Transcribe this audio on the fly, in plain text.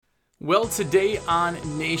Well, today on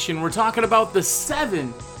Nation, we're talking about the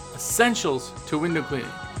 7 essentials to window cleaning.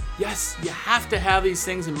 Yes, you have to have these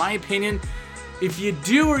things, in my opinion. If you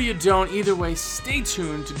do or you don't, either way, stay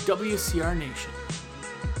tuned to WCR Nation.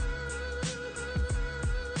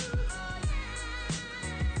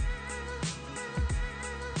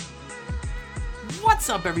 What's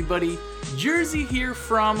up, everybody? Jersey here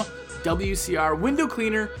from WCR,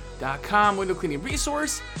 windowcleaner.com, window cleaning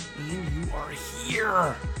resource, and you are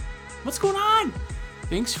here. What's going on?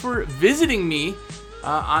 Thanks for visiting me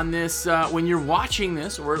on this, when you're watching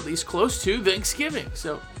this, or at least close to Thanksgiving.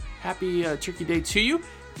 So happy Turkey Day to you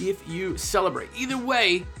if you celebrate. Either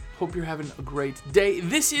way, hope you're having a great day.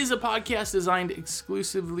 This is a podcast designed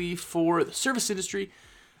exclusively for the service industry.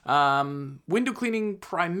 Window cleaning,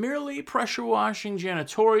 primarily pressure washing,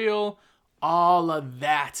 janitorial, all of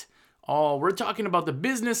that. We're talking about the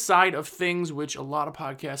business side of things, which a lot of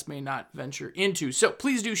podcasts may not venture into. So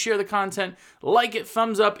please do share the content, like it,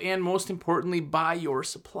 thumbs up, and most importantly, buy your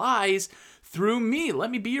supplies through me.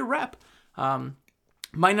 Let me be your rep.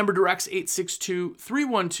 My number direct's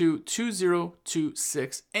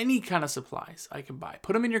 862-312-2026. Any kind of supplies I can buy.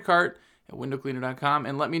 Put them in your cart at windowcleaner.com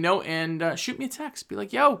and let me know, and shoot me a text. Be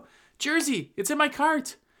like, yo, Jersey, it's in my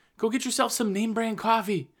cart. Go get yourself some name brand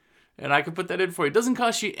coffee. And I can put that in for you. It doesn't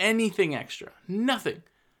cost you anything extra. Nothing.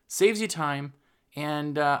 Saves you time,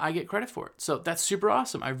 and I get credit for it. So that's super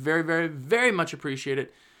awesome. I very, very, very much appreciate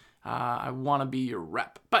it. I want to be your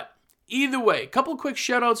rep. But either way, a couple of quick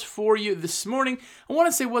shout-outs for you this morning. I want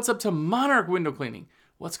to say what's up to Monarch Window Cleaning.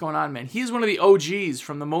 What's going on, man? He's one of the OGs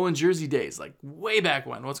from the Mullen Jersey days, like way back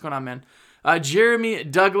when. What's going on, man? Jeremy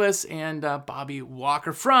Douglas and Bobby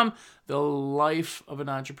Walker from the Life of an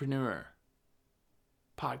Entrepreneur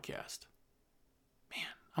podcast. Man,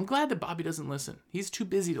 I'm glad that Bobby doesn't listen. He's too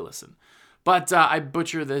busy to listen. But I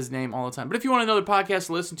butcher his name all the time. But if you want another podcast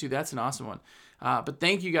to listen to, that's an awesome one. But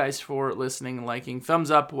thank you guys for listening and liking.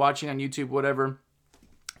 Thumbs up, watching on YouTube, whatever.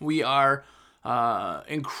 We are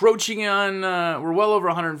encroaching on, we're well over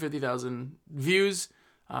 150,000 views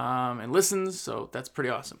and listens. So that's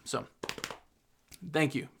pretty awesome. So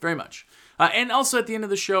thank you very much. And also at the end of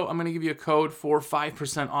the show, I'm going to give you a code for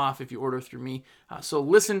 5% off if you order through me. So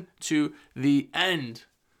listen to the end,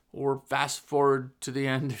 or fast forward to the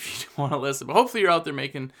end if you want to listen. But hopefully you're out there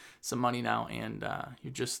making some money now, and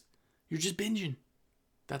you're just binging.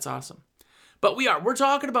 That's awesome. But we're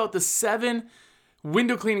talking about the 7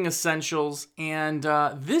 window cleaning essentials, and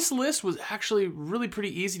this list was actually really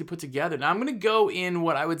pretty easy to put together. Now I'm going to go in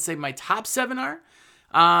what I would say my top 7 are.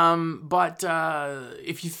 But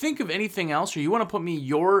if you think of anything else, or you want to put me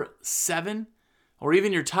your 7 or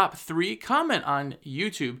even your top 3, comment on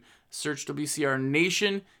YouTube, search WCR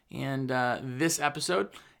Nation and this episode,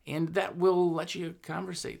 and that will let you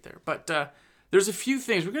conversate there. But there's a few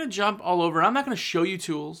things. We're going to jump all over. I'm not going to show you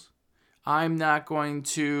tools. I'm not going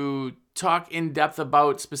to talk in depth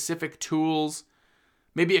about specific tools,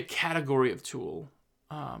 maybe a category of tool.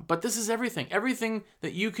 But this is everything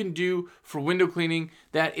that you can do for window cleaning,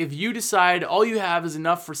 that if you decide all you have is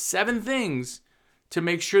enough for 7 things to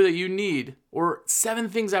make sure that you need, or 7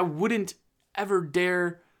 things I wouldn't ever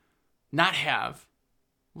dare not have,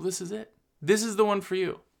 well, this is it. This is the one for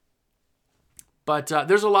you. But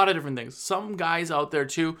there's a lot of different things. Some guys out there,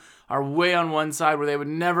 too, are way on one side where they would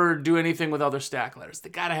never do anything without their stack ladders. They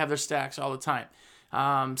got to have their stacks all the time.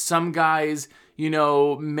 Some guys,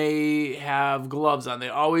 may have gloves on.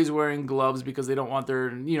 They're always wearing gloves because they don't want their,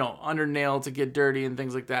 under nail to get dirty and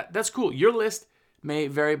things like that. That's cool. Your list may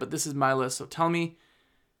vary, but this is my list. So tell me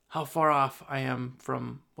how far off I am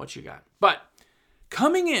from what you got. But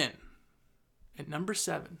coming in at number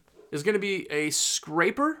 7 is going to be a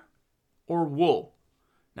scraper or wool.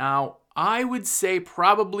 Now, I would say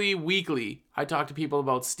probably weekly I talk to people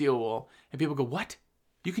about steel wool, and people go, what?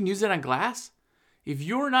 You can use that on glass? If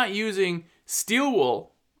you're not using steel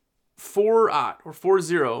wool 4-0 or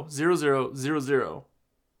 400000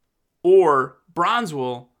 or bronze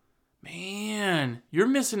wool, man, you're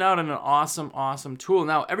missing out on an awesome, awesome tool.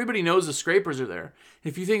 Now, everybody knows the scrapers are there.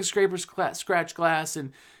 If you think scrapers scratch glass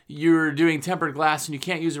and you're doing tempered glass and you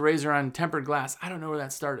can't use a razor on tempered glass, I don't know where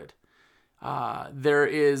that started. There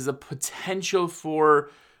is a potential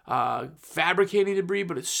for fabricating debris,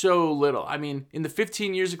 but it's so little. I mean, in the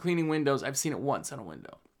 15 years of cleaning windows, I've seen it once on a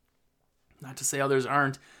window. Not to say others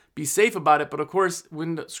aren't. Be safe about it, but of course,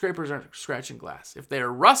 window scrapers aren't scratching glass. If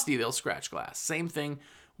they're rusty, they'll scratch glass. Same thing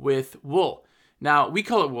with wool. Now, we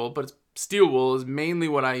call it wool, but it's steel wool is mainly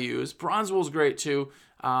what I use. Bronze wool is great too,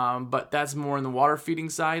 but that's more in the water feeding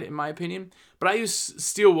side, in my opinion. But I use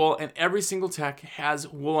steel wool, and every single tech has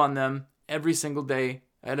wool on them every single day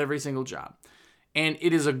at every single job. And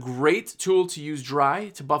it is a great tool to use dry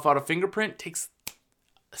to buff out a fingerprint. Takes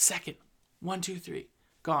a second. 1, 2, 3,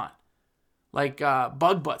 gone. Like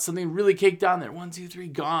bug butt, something really caked down there. 1, 2, 3,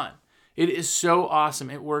 gone. It is so awesome.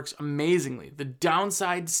 It works amazingly. The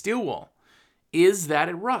downside to steel wool is that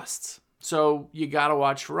it rusts. So you gotta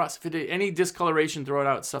watch for rust. If it any discoloration, throw it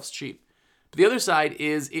out. Stuff's cheap. But the other side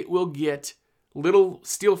is it will get little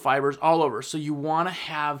steel fibers all over. So you want to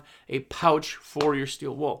have a pouch for your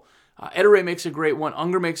steel wool. Ettore makes a great one.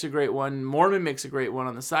 Unger makes a great one. Moorman makes a great one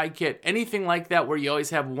on the side kit. Anything like that where you always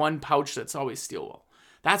have one pouch that's always steel wool.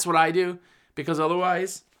 That's what I do, because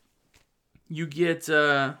otherwise you get,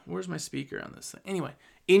 where's my speaker on this thing? Anyway,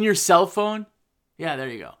 in your cell phone, yeah, there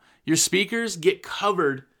you go. Your speakers get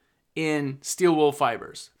covered in steel wool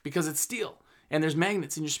fibers because it's steel and there's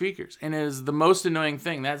magnets in your speakers. And it is the most annoying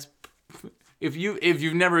thing. That's, if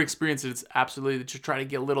you've never experienced it, it's absolutely to try to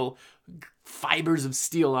get little fibers of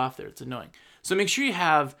steel off there. It's annoying. So make sure you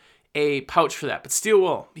have a pouch for that. But steel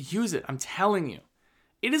wool, use it. I'm telling you.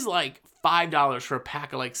 It is like $5 for a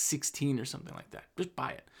pack of like 16 or something like that. Just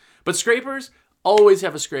buy it. But scrapers, always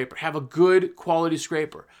have a scraper. Have a good quality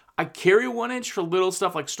scraper. I carry a 1-inch for little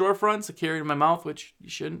stuff like storefronts. I carry it in my mouth, which you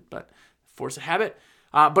shouldn't, but force a habit.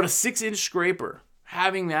 But a 6-inch scraper,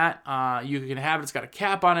 having that, you can have it. It's got a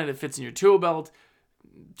cap on it. It fits in your tool belt.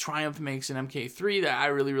 Triumph makes an MK3 that I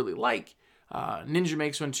really, really like. Ninja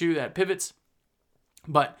makes one too that pivots.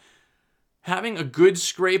 But having a good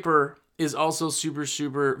scraper is also super,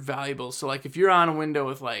 super valuable. So like if you're on a window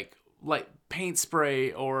with like paint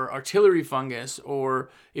spray or artillery fungus, or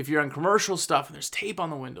if you're on commercial stuff and there's tape on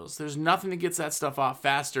the windows, there's nothing that gets that stuff off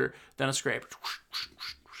faster than a scraper.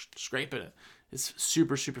 Scraping it. It's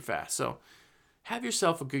super, super fast. So have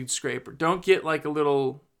yourself a good scraper. Don't get like a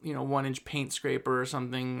little, 1-inch paint scraper or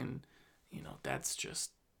something. And, that's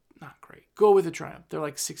just not great. Go with a Triumph. They're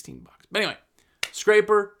like $16. But anyway,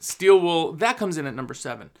 scraper, steel wool, that comes in at number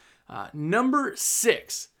 7. Number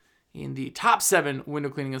 6 in the top 7 window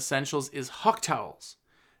cleaning essentials is Huck towels.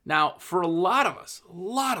 Now, for a lot of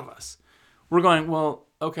us, we're going, well,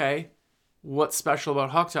 okay, what's special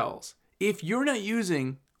about Huck towels? If you're not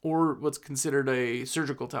using, or what's considered a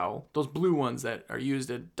surgical towel, those blue ones that are used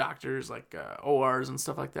at doctors like ORs and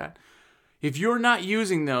stuff like that, if you're not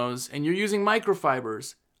using those and you're using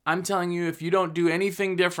microfibers, I'm telling you, if you don't do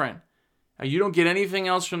anything different, you don't get anything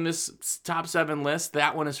else from this top 7 list,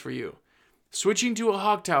 that one is for you. Switching to a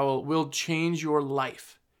Huck towel will change your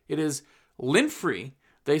life. It is lint-free.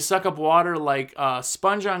 They suck up water like a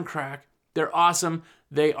sponge on crack. They're awesome.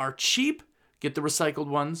 They are cheap. Get the recycled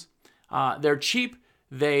ones. They're cheap.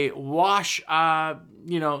 They wash,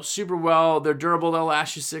 super well. They're durable. They'll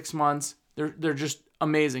last you 6 months. They're just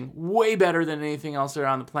amazing. Way better than anything else there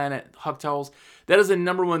on the planet. Huck towels. That is the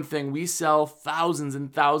number one thing. We sell thousands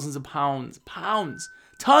and thousands of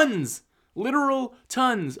tons, literal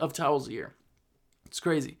tons of towels a year. It's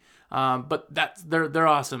crazy. But they're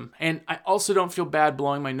awesome. And I also don't feel bad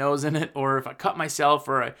blowing my nose in it, or if I cut myself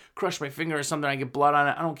or I crush my finger or something, I get blood on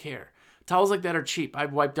it. I don't care. Towels like that are cheap.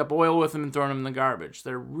 I've wiped up oil with them and thrown them in the garbage.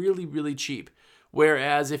 They're really, really cheap.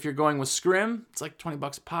 Whereas if you're going with Scrim, it's like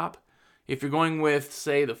 $20 a pop. If you're going with,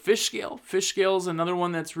 say, the fish scale is another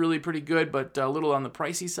one that's really pretty good, but a little on the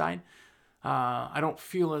pricey side. I don't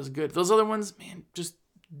feel as good. Those other ones, man,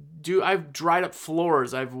 I've dried up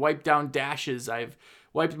floors. I've wiped down dashes. I've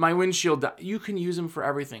wiped my windshield down. You can use them for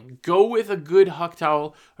everything. Go with a good Huck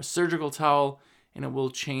towel, a surgical towel, and it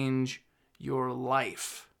will change your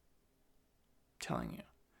life. I'm telling you.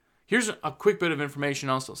 Here's a quick bit of information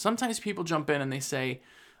also. Sometimes people jump in and they say,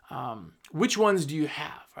 which ones do you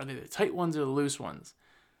have? Are they the tight ones or the loose ones?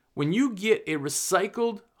 When you get a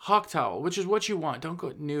recycled Huck towel, which is what you want, don't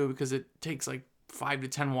go new because it takes like 5 to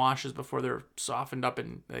 10 washes before they're softened up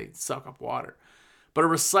and they suck up water. But a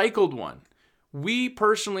recycled one, we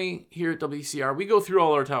personally here at WCR, we go through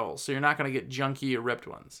all our towels, so you're not going to get junky or ripped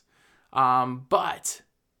ones. But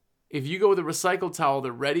if you go with a recycled towel,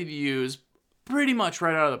 they're ready to use pretty much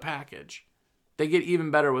right out of the package. They get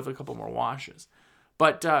even better with a couple more washes.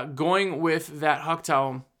 But going with that Huck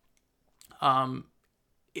towel,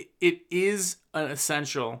 it is an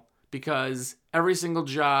essential because every single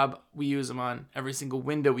job we use them on, every single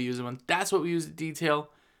window we use them on, that's what we use to detail.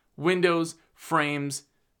 Windows, frames,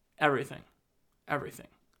 everything.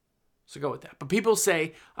 So go with that. But people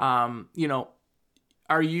say, are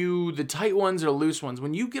you the tight ones or loose ones?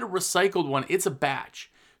 When you get a recycled one, it's a batch.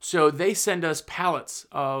 So they send us pallets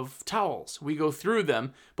of towels. We go through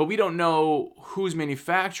them, but we don't know who's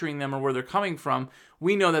manufacturing them or where they're coming from.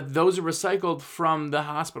 We know that those are recycled from the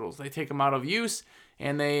hospitals. They take them out of use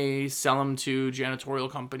and they sell them to janitorial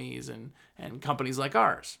companies and companies like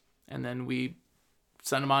ours. And then we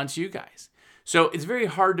send them on to you guys. So it's very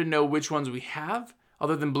hard to know which ones we have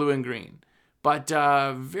other than blue and green. But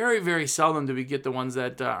very, very seldom do we get the ones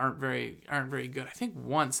that aren't very good. I think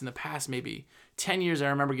once in the past, maybe 10 years, I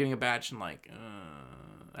remember getting a batch and like,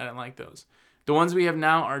 I didn't like those. The ones we have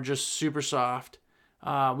now are just super soft.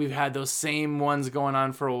 We've had those same ones going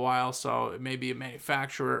on for a while, so it may be a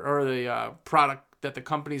manufacturer or the product that the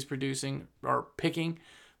company's producing or picking.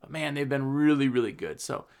 But man, they've been really, really good.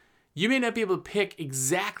 So you may not be able to pick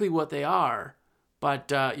exactly what they are,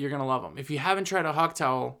 but you're going to love them. If you haven't tried a Hawk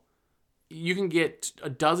Towel, you can get a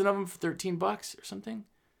dozen of them for $13 or something.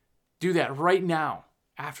 Do that right now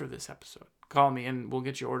after this episode. Call me and we'll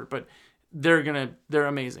get you ordered. But they're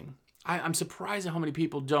amazing. I'm surprised at how many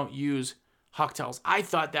people don't use Hawk Towels. I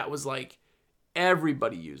thought that was like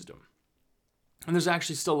everybody used them. And there's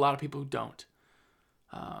actually still a lot of people who don't.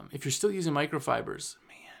 If you're still using microfibers,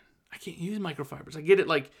 man, I can't use microfibers. I get it,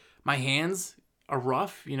 like my hands are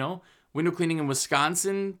rough, Window cleaning in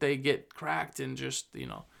Wisconsin, they get cracked and just,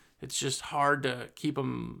 it's just hard to keep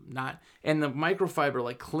them not. And the microfiber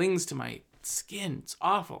like clings to my skin. It's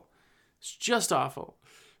awful. It's just awful.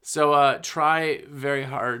 So try very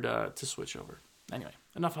hard to switch over. Anyway,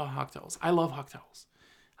 enough of Hawk Towels. I love Hawk Towels.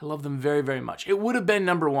 I love them very, very much. It would have been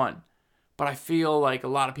number one, but I feel like a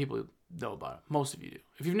lot of people know about it. Most of you do.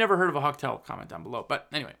 If you've never heard of a Hawk Towel, comment down below. But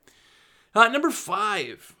anyway, number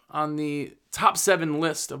 5 on the top 7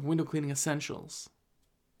 list of window cleaning essentials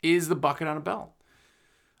is the bucket on a belt.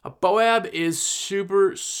 A BOAB is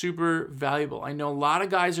super, super valuable. I know a lot of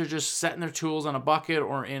guys are just setting their tools on a bucket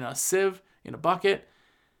or in a sieve, in a bucket.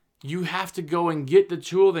 You have to go and get the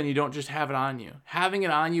tool, then you don't just have it on you. Having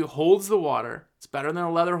it on you holds the water. It's better than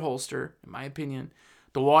a leather holster, in my opinion.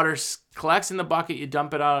 The water collects in the bucket. You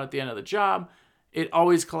dump it out at the end of the job. It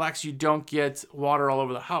always collects. You don't get water all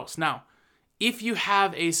over the house. Now, if you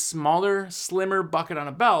have a smaller, slimmer bucket on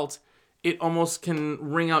a belt, it almost can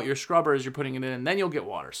wring out your scrubber as you're putting it in, and then you'll get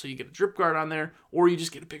water. So you get a drip guard on there, or you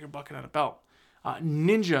just get a bigger bucket on a belt.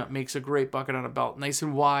 Ninja makes a great bucket on a belt, nice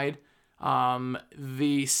and wide.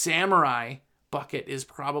 The Samurai bucket is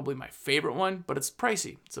probably my favorite one, but it's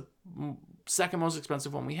pricey. It's the second most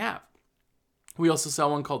expensive one we have. We also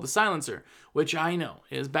sell one called the Silencer, which I know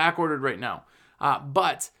is back ordered right now.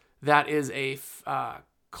 But that is a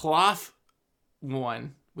cloth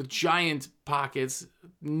one with giant pockets,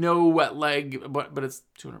 no wet leg, but it's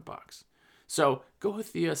 $200. So go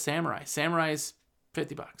with the Samurai. Samurai's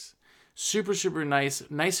 $50. Super, super nice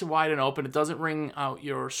and wide and open. It doesn't wring out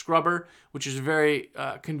your scrubber, which is very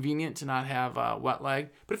convenient to not have wet leg.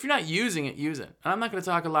 But if you're not using it, use it. And I'm not going to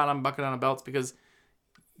talk a lot on bucket on a belts because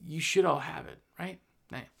you should all have it, right?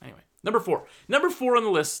 Anyway, number 4. Number 4 on the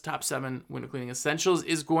list, top 7 window cleaning essentials,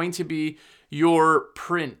 is going to be your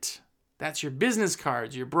print. That's your business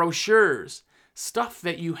cards, your brochures, stuff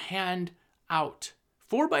that you hand out.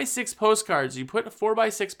 4x6 postcards. You put a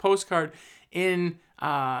 4x6 postcard in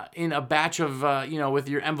a batch of, with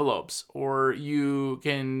your envelopes, or you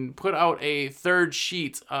can put out a third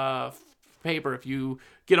sheet of paper if you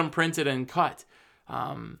get them printed and cut.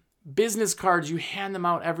 Business cards, you hand them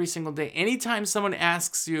out every single day. Anytime someone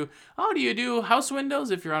asks you, oh, do you do house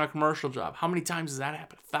windows if you're on a commercial job? How many times does that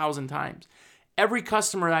happen? 1,000 times. Every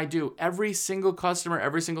customer I do, every single customer,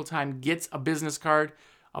 every single time gets a business card,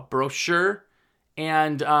 a brochure,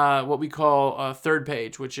 and what we call a third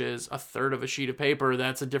page, which is a third of a sheet of paper.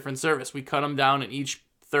 That's a different service. We cut them down, and each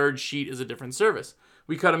third sheet is a different service.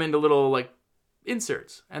 We cut them into little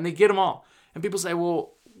inserts, and they get them all. And people say,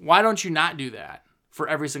 well, why don't you not do that for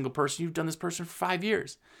every single person? You've done this person for 5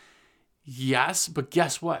 years. Yes, but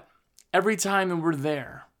guess what? Every time that we're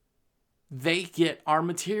there, they get our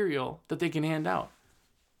material that they can hand out.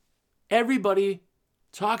 Everybody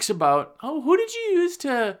talks about, oh, who did you use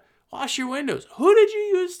to wash your windows? Who did you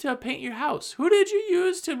use to paint your house? Who did you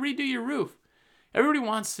use to redo your roof? Everybody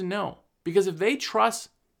wants to know, because if they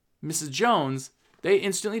trust Mrs. Jones, they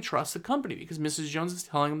instantly trust the company because Mrs. Jones is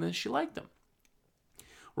telling them that she liked them.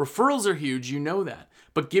 Referrals are huge, you know that.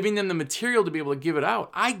 But giving them the material to be able to give it out.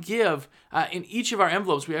 I give, in each of our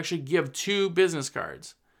envelopes, we actually give 2 business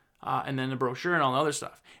cards. And then the brochure and all the other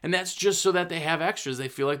stuff. And that's just so that they have extras. They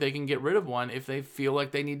feel like they can get rid of one if they feel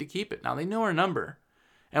like they need to keep it. Now, they know our number.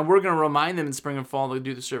 And we're going to remind them in spring and fall to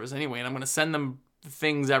do the service anyway. And I'm going to send them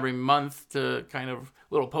things every month to kind of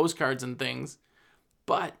little postcards and things.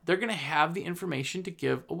 But they're going to have the information to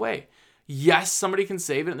give away. Yes, somebody can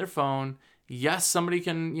save it in their phone. Yes, somebody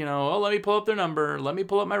can, let me pull up their number. Let me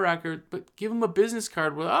pull up my record. But give them a business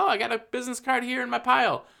card with, I got a business card here in my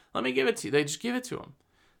pile. Let me give it to you. They just give it to them.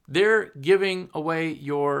 They're giving away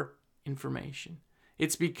your information.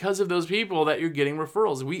 It's because of those people that you're getting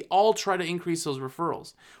referrals. We all try to increase those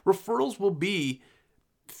referrals. Referrals will be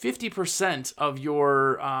 50% of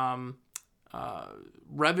your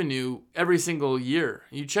revenue every single year.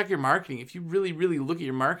 You check your marketing. If you really, really look at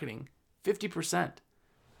your marketing, 50%.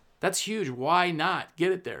 That's huge. Why not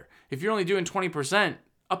get it there? If you're only doing 20%,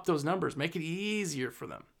 up those numbers. Make it easier for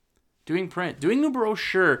them. Doing print, doing a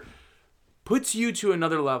brochure puts you to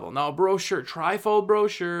another level. Now, a brochure, trifold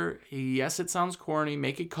brochure, yes, it sounds corny.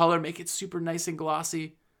 Make it color, make it super nice and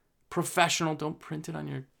glossy. Professional. Don't print it on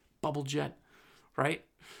your bubble jet, right?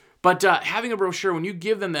 But having a brochure, when you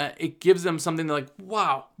give them that, it gives them something they're like,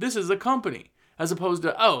 wow, this is a company. As opposed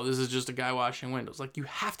to, oh, this is just a guy washing windows. Like, you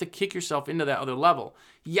have to kick yourself into that other level.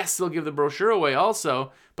 Yes, they'll give the brochure away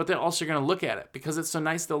also, but they're also going to look at it. Because it's so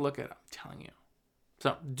nice, they'll look at it. I'm telling you.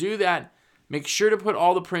 So do that. Make sure to put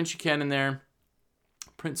all the prints you can in there.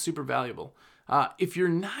 Print's super valuable. If you're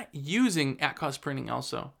not using at-cost printing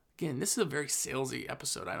also, again, this is a very salesy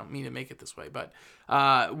episode. I don't mean to make it this way, but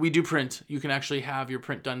we do print. You can actually have your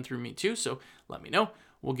print done through me too, so let me know.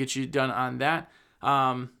 We'll get you done on that.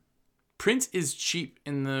 Print is cheap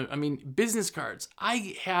business cards.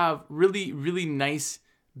 I have really, really nice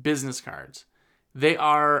business cards. They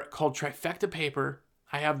are called Trifecta paper.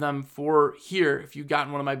 I have them for here if you've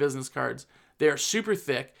gotten one of my business cards. They are super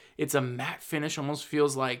thick. It's a matte finish, almost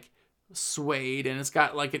feels like suede, and it's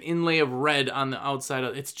got like an inlay of red on the outside.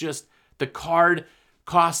 It's just, the card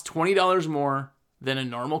costs $20 more than a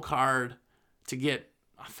normal card to get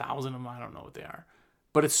 1,000 of them. I don't know what they are.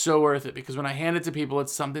 But it's so worth it because when I hand it to people,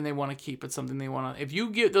 it's something they want to keep. It's something they want to... If you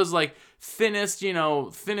get those like thinnest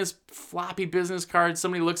floppy business cards,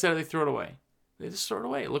 somebody looks at it, they throw it away. They just throw it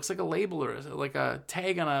away. It looks like a label or like a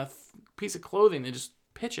tag on a piece of clothing. They just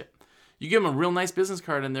pitch it. You give them a real nice business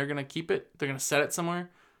card and they're going to keep it. They're going to set it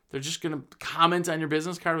somewhere. They're just going to comment on your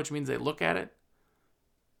business card, which means they look at it.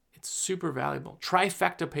 It's super valuable.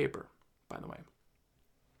 Trifecta paper, by the way.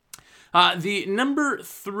 The number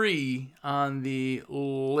 3 on the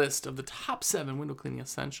list of the top 7 window cleaning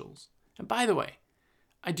essentials. And by the way,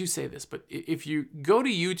 I do say this, but if you go to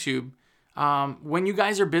YouTube, when you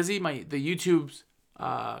guys are busy, the YouTube's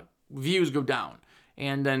views go down.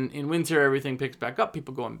 And then in winter, everything picks back up.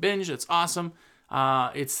 People go and binge. It's awesome.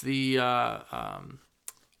 It's the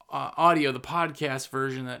audio, the podcast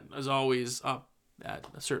version that is always up at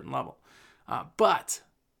a certain level. But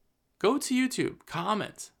go to YouTube,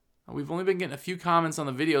 comment. We've only been getting a few comments on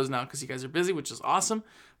the videos now because you guys are busy, which is awesome.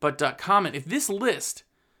 But comment. If this list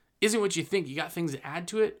isn't what you think, you got things to add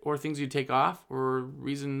to it or things you take off or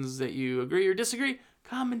reasons that you agree or disagree,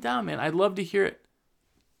 comment down, man. I'd love to hear it.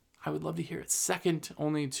 I would love to hear it. Second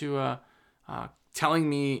only to telling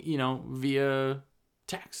me, via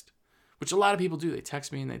text, which a lot of people do. They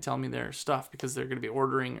text me and they tell me their stuff because they're going to be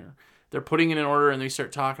ordering or they're putting in an order and they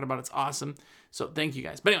start talking about it. It's awesome. So thank you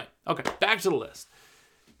guys. But anyway, okay, back to the list.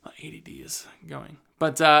 My ADD is going.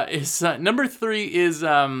 But it's number 3 is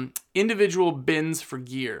individual bins for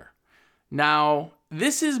gear. Now,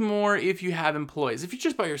 this is more if you have employees. If you're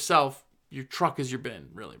just by yourself, your truck is your bin,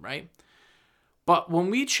 really, right? But when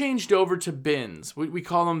we changed over to bins, we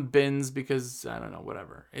call them bins because, I don't know,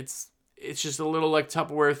 whatever. It's just a little like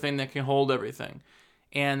Tupperware thing that can hold everything.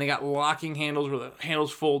 And they got locking handles where the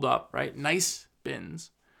handles fold up, right? Nice bins.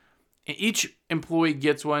 And each employee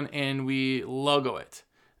gets one and we logo it.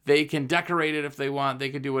 They can decorate it if they want. They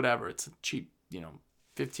could do whatever. It's a cheap,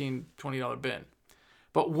 $15, $20 bin.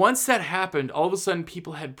 But once that happened, all of a sudden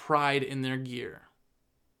people had pride in their gear.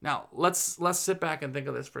 Now, let's sit back and think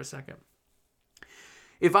of this for a second.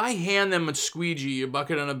 If I hand them a squeegee, a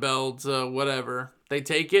bucket on a belt, whatever, they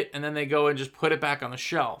take it and then they go and just put it back on the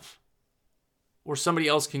shelf. Or somebody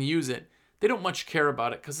else can use it. They don't much care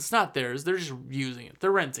about it because it's not theirs. They're just using it.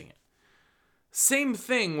 They're renting it. Same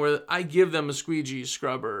thing where I give them a squeegee,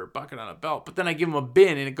 scrubber, bucket on a belt, but then I give them a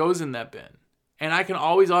bin and it goes in that bin. And I can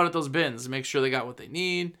always audit those bins to make sure they got what they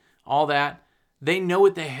need, all that. They know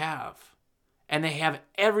what they have. And they have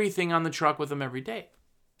everything on the truck with them every day.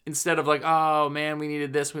 Instead of like, oh man, we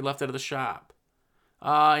needed this, we left it at the shop.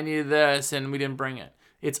 I needed this and we didn't bring it.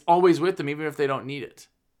 It's always with them even if they don't need it.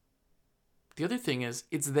 The other thing is,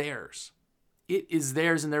 it's theirs. It is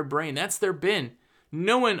theirs in their brain. That's their bin.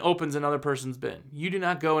 No one opens another person's bin. You do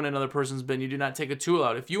not go in another person's bin. You do not take a tool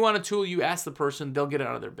out. If you want a tool, you ask the person, they'll get it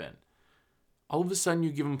out of their bin. All of a sudden, you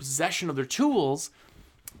give them possession of their tools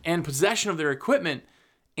and possession of their equipment,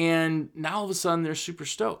 and now all of a sudden, they're super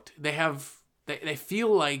stoked. They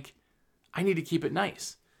feel like, I need to keep it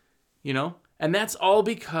nice, And that's all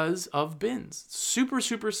because of bins. Super,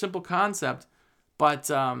 super simple concept, but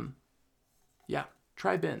yeah,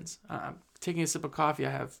 try bins. I'm taking a sip of coffee.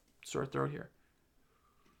 I have sore throat here.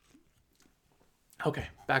 Okay,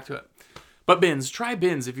 back to it. But bins, try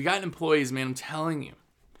bins. If you got employees, man, I'm telling you.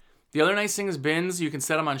 The other nice thing is bins. You can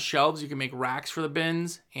set them on shelves. You can make racks for the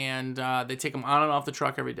bins, and they take them on and off the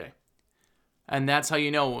truck every day. And that's how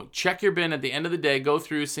you know. Check your bin at the end of the day. Go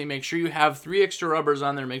through, see, make sure you have 3 extra rubbers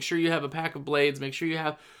on there. Make sure you have a pack of blades. Make sure you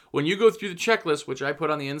have, when you go through the checklist, which I put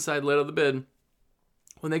on the inside lid of the bin,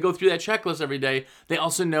 when they go through that checklist every day, they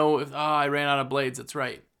also know if, I ran out of blades. That's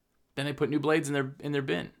right. Then they put new blades in their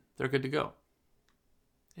bin. They're good to go.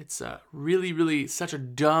 It's really, really such a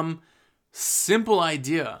dumb, simple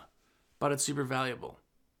idea, but it's super valuable.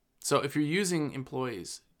 So if you're using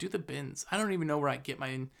employees, do the bins. I don't even know where I get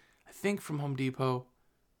mine. I think from Home Depot.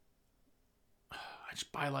 I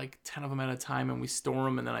just buy like 10 of them at a time and we store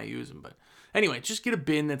them and then I use them. But anyway, just get a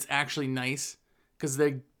bin that's actually nice because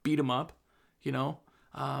they beat them up, you know.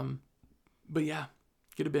 But yeah,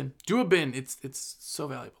 get a bin. Do a bin. It's so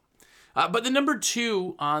valuable. But the number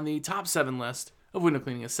 2 on the top 7 list of window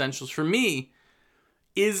cleaning essentials for me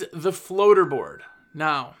is the floater board.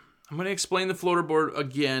 Now, I'm going to explain the floater board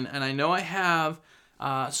again, and I know I have,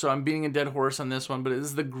 so I'm beating a dead horse on this one, but it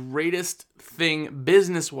is the greatest thing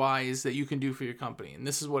business-wise that you can do for your company, and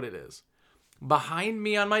this is what it is. Behind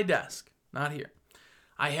me on my desk, not here,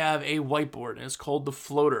 I have a whiteboard, and it's called the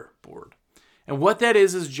floater board. And what that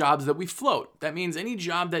is jobs that we float. That means any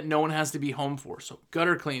job that no one has to be home for, so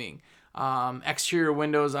gutter cleaning, exterior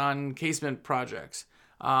windows on casement projects,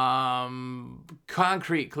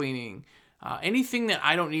 concrete cleaning, anything that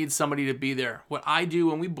I don't need somebody to be there. What I do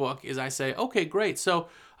when we book is I say, okay, great. So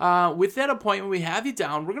with that appointment, we have you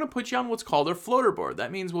down. We're going to put you on what's called our floater board.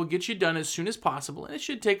 That means we'll get you done as soon as possible. And it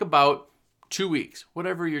should take about 2 weeks,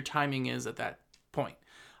 whatever your timing is at that point.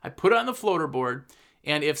 I put it on the floater board.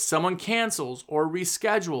 And if someone cancels or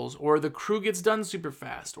reschedules or the crew gets done super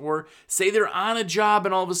fast or say they're on a job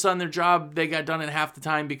and all of a sudden their job, they got done in half the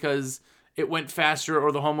time because it went faster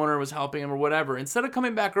or the homeowner was helping them or whatever. Instead of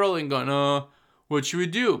coming back early and going, what should we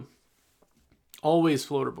do? Always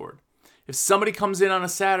floater board. If somebody comes in on a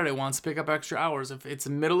Saturday, wants to pick up extra hours, if it's the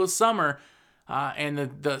middle of summer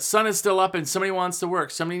and the sun is still up and somebody wants to work,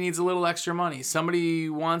 somebody needs a little extra money, somebody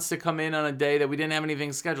wants to come in on a day that we didn't have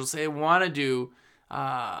anything scheduled, say they want to do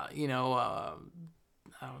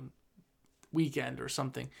weekend or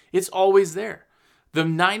something. It's always there. The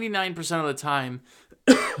 99% of the time,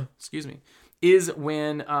 excuse me, is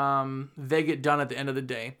when they get done at the end of the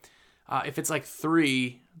day. If it's like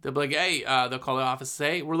 3, they'll be like, hey, they'll call the office,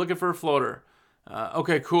 say, we're looking for a floater.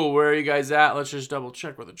 Okay, cool. Where are you guys at? Let's just double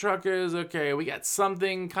check where the truck is. Okay, we got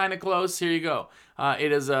something kind of close. Here you go.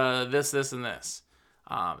 It is this, and this.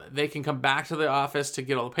 They can come back to the office to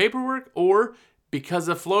get all the paperwork, or because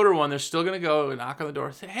the floater one, they're still going to go and knock on the door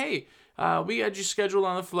and say, hey, we had you scheduled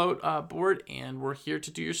on the float board and we're here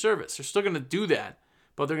to do your service. They're still going to do that.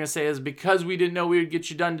 But they're going to say is because we didn't know we would get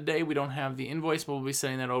you done today, we don't have the invoice, but we'll be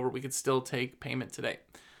sending that over. We could still take payment today.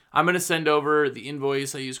 I'm going to send over the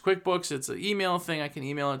invoice. I use QuickBooks. It's an email thing. I can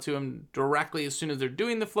email it to them directly as soon as they're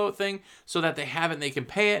doing the float thing so that they have it and they can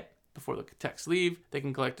pay it before the techs leave. They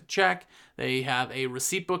can collect a check. They have a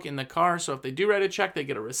receipt book in the car. So if they do write a check, they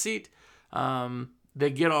get a receipt. They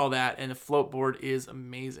get all that, and the float board is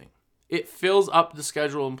amazing. It fills up the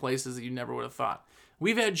schedule in places that you never would have thought.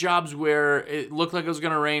 We've had jobs where it looked like it was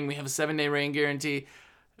going to rain. We have a 7-day rain guarantee.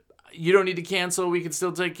 You don't need to cancel. We can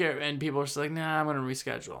still take care. And people are just like, nah, I'm going to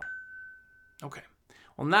reschedule. Okay.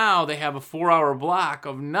 Well, now they have a 4-hour block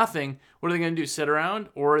of nothing. What are they going to do? Sit around?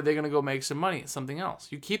 Or are they going to go make some money at something else?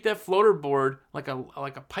 You keep that floater board like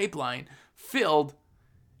a pipeline filled,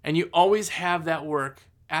 and you always have that work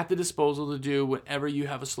at the disposal to do whenever you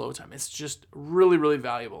have a slow time. It's just really, really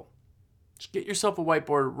valuable. Just get yourself a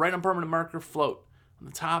whiteboard, write on permanent marker, float on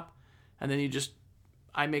the top, and then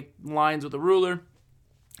I make lines with a ruler,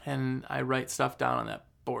 and I write stuff down on that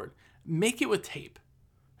board. Make it with tape.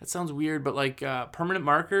 That sounds weird, but like permanent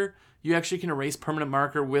marker, you actually can erase permanent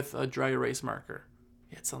marker with a dry erase marker.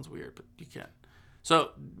 Yeah, it sounds weird, but you can.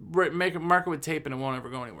 So make a marker with tape and it won't ever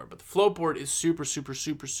go anywhere. But the float board is super, super,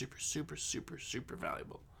 super, super, super, super, super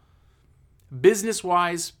valuable.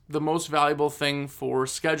 Business-wise, the most valuable thing for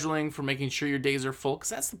scheduling, for making sure your days are full, because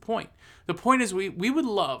that's the point. The point is we would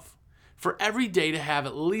love for every day to have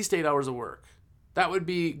at least 8 hours of work. That would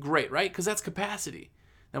be great, right? Because that's capacity.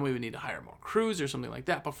 Then we would need to hire more crews or something like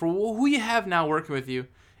that. But for who you have now working with you,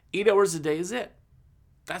 8 hours a day is it.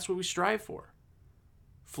 That's what we strive for.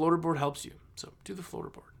 Floater board helps you. So do the floater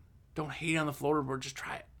board. Don't hate on the floater board. Just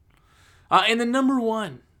try it. And the number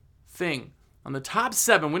 1 thing on the top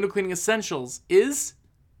 7 window cleaning essentials is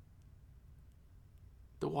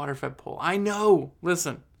the water fed pole. I know.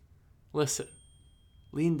 Listen.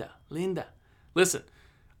 Linda. Listen.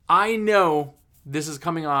 I know this is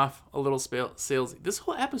coming off a little salesy. This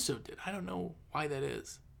whole episode did. I don't know why that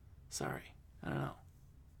is. Sorry. I don't know.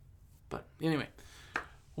 But anyway,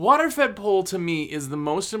 water-fed pole to me is the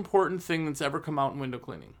most important thing that's ever come out in window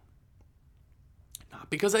cleaning. Not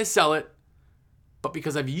because I sell it, but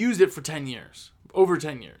because I've used it for 10 years. Over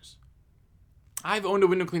 10 years. I've owned a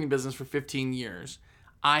window cleaning business for 15 years.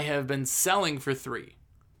 I have been selling for 3.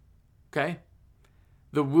 Okay?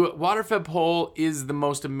 The water-fed pole is the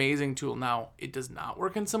most amazing tool. Now, it does not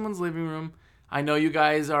work in someone's living room. I know you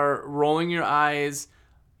guys are rolling your eyes.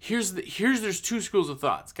 There's 2 schools of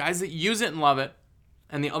thoughts. Guys that use it and love it.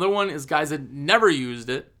 And the other one is guys that never used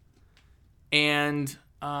it. And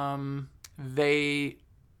they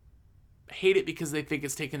hate it because they think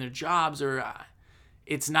it's taking their jobs, or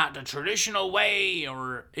it's not the traditional way,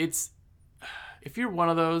 or it's... If you're one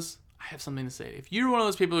of those, I have something to say. If you're one of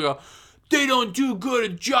those people who go, they don't do good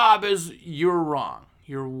a job as... You're wrong.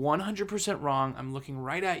 You're 100% wrong. I'm looking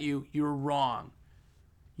right at you. You're wrong.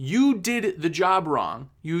 You did the job wrong.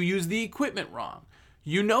 You used the equipment wrong.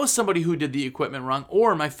 You know somebody who did the equipment wrong.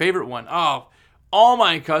 Or my favorite one, all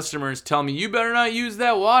my customers tell me, you better not use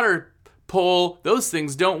that water pole. Those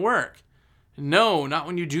things don't work. No, not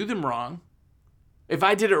when you do them wrong. If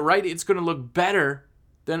I did it right, it's going to look better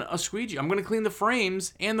than a squeegee. I'm going to clean the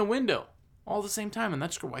frames and the window all at the same time, and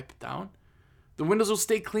that's going to wipe it down. The windows will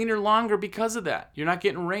stay cleaner longer because of that. You're not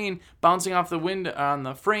getting rain bouncing off the window on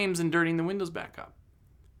the frames and dirtying the windows back up.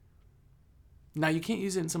 Now, you can't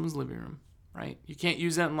use it in someone's living room, right? You can't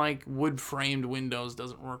use that in like wood-framed windows.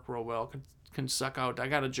 Doesn't work real well. Can suck out. I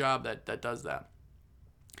got a job that does that.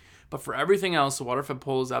 But for everything else, the water-fed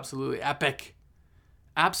pole is absolutely epic.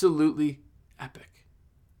 Absolutely epic.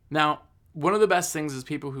 Now, one of the best things is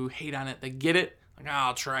people who hate on it, they get it, like,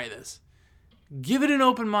 I'll try this. Give it an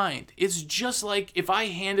open mind. It's just like if I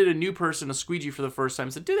handed a new person a squeegee for the first time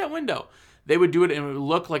and said, do that window. They would do it and it would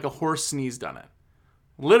look like a horse sneezed on it.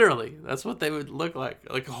 Literally, that's what they would look like.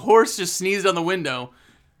 Like a horse just sneezed on the window.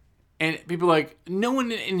 And people are like, no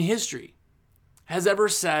one in history has ever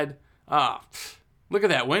said, look at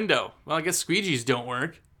that window. Well, I guess squeegees don't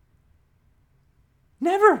work.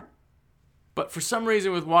 Never. But for some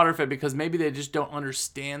reason with water-fed, because maybe they just don't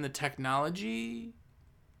understand the technology.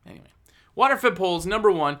 Anyway, water-fed poles,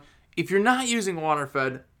 number 1. If you're not using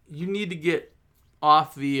water-fed, you need to get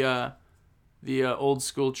off the old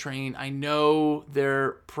school train. I know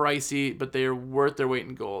they're pricey, but they are worth their weight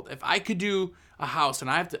in gold. If I could do a house,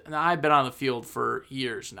 and I've been on the field for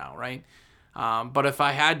years now, right? But if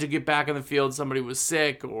I had to get back in the field, somebody was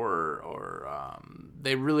sick, or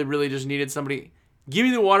they really, really just needed somebody, give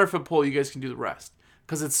me the water-fed pole. You guys can do the rest,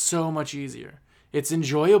 because it's so much easier. It's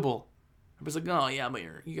enjoyable. Everybody's like, oh yeah, but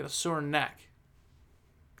you got a sore neck.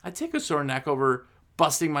 I take a sore neck over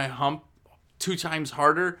busting my hump 2 times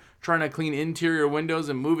harder, trying to clean interior windows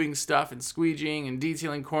and moving stuff and squeegeeing and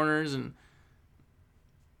detailing corners. And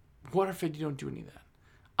water-fed, you don't do any of that.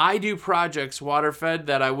 I do projects water-fed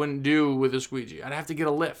that I wouldn't do with a squeegee. I'd have to get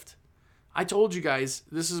a lift. I told you guys,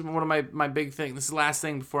 this is one of my big things. This is the last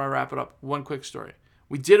thing before I wrap it up. One quick story.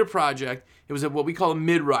 We did a project. It was what we call a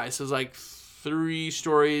mid-rise. So it was like 3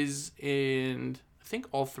 stories and I think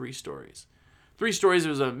all 3 stories. 3 stories. It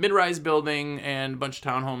was a mid-rise building and a bunch of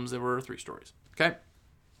townhomes that were 3 stories. Okay?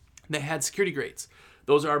 They had security grates.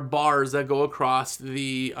 Those are bars that go across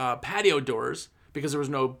the patio doors because there was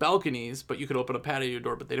no balconies, but you could open a patio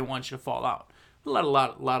door, but they didn't want you to fall out. A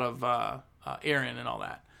lot of air in and all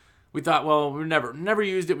that. We thought, well, we never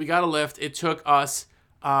used it. We got a lift. It took us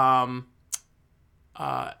a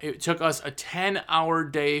 10-hour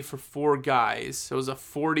day for 4 guys. So it was a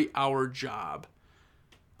 40-hour job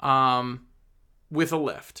with a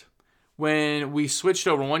lift. When we switched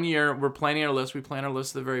over 1 year, we're planning our list. We plan our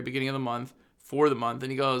list at the very beginning of the month for the month.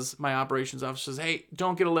 And he goes, my operations officer says, hey,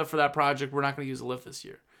 don't get a lift for that project. We're not going to use a lift this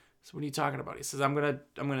year. So what are you talking about? He says, I'm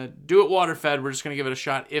gonna do it water fed. We're just gonna give it a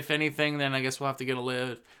shot. If anything, then I guess we'll have to get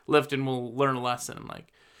a lift and we'll learn a lesson. I'm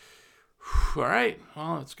like, all right,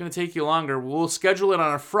 well, it's gonna take you longer. We'll schedule it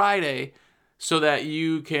on a Friday so that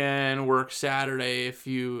you can work Saturday if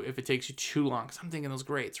it takes you too long. Because I'm thinking those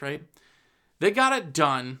grates, right? They got it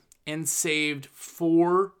done and saved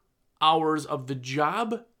 4 hours of the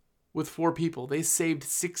job with 4 people. They saved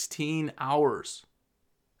 16 hours.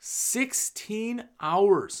 16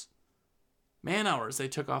 hours. Man hours they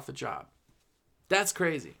took off the job. That's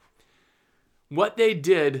crazy. What they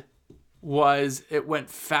did was it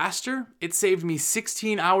went faster. It saved me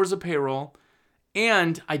 16 hours of payroll,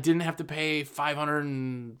 and I didn't have to pay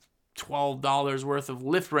 $512 worth of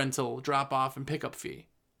lift rental, drop off, and pickup fee,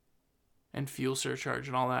 and fuel surcharge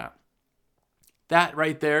and all that. That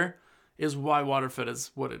right there is why WaterFit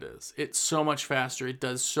is what it is. It's so much faster. It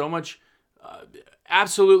does so much,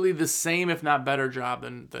 absolutely the same, if not better job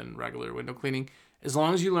than regular window cleaning, as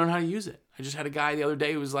long as you learn how to use it. I just had a guy the other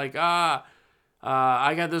day who was like, I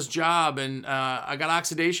got this job and I got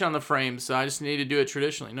oxidation on the frame, so I just need to do it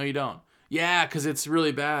traditionally. No, you don't. Yeah, because it's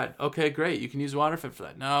really bad. Okay, great. You can use WaterFit for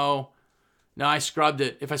that. No, I scrubbed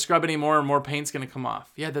it. If I scrub any more paint's going to come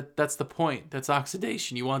off. Yeah, that's the point. That's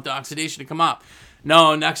oxidation. You want the oxidation to come off.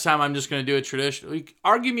 No, next time I'm just going to do it traditionally.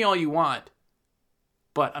 Argue me all you want,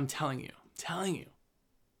 but I'm telling you.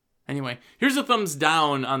 Anyway, here's a thumbs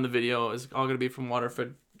down on the video. It's all going to be from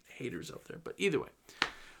WaterFit haters out there. But either way.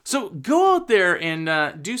 So go out there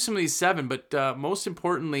and do some of these 7. But most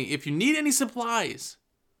importantly, if you need any supplies,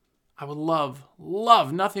 I would love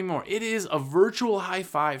nothing more. It is a virtual high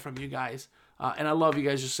five from you guys. And I love you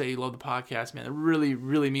guys just say you love the podcast, man. It really,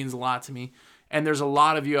 really means a lot to me. And there's a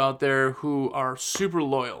lot of you out there who are super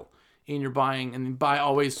loyal in your buying and buy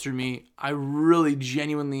always through me. I really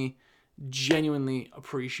genuinely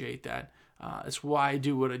appreciate that. That's why I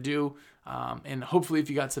do what I do. And hopefully if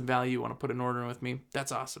you got some value, you want to put an order in with me,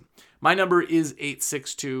 that's awesome. My number is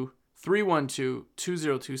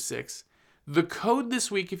 862-312-2026. The code this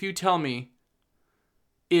week, if you tell me,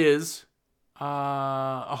 is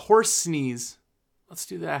a horse sneeze. Let's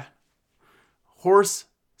do that. Horse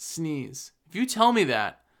sneeze. If you tell me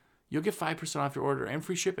that, you'll get 5% off your order and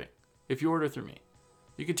free shipping if you order through me.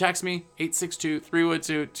 You can text me,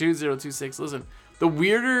 862-312-2026. Listen, the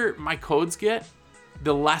weirder my codes get,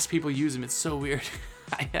 the less people use them. It's so weird.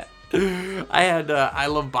 I had I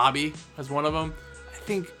Love Bobby as one of them. I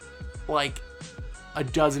think like a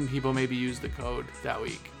dozen people maybe used the code that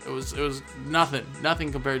week. It was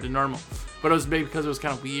nothing compared to normal. But it was maybe because it was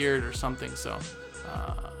kind of weird or something. So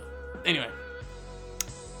anyway.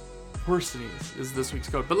 Horse sneeze is this week's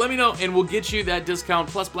code. But let me know and we'll get you that discount.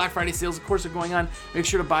 Plus Black Friday sales, of course, are going on. Make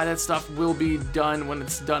sure to buy that stuff. Will be done. When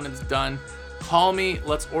it's done, it's done. Call me.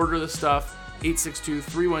 Let's order the stuff.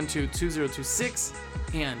 862-312-2026.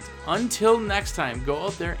 And until next time, go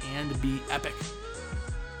out there and be epic.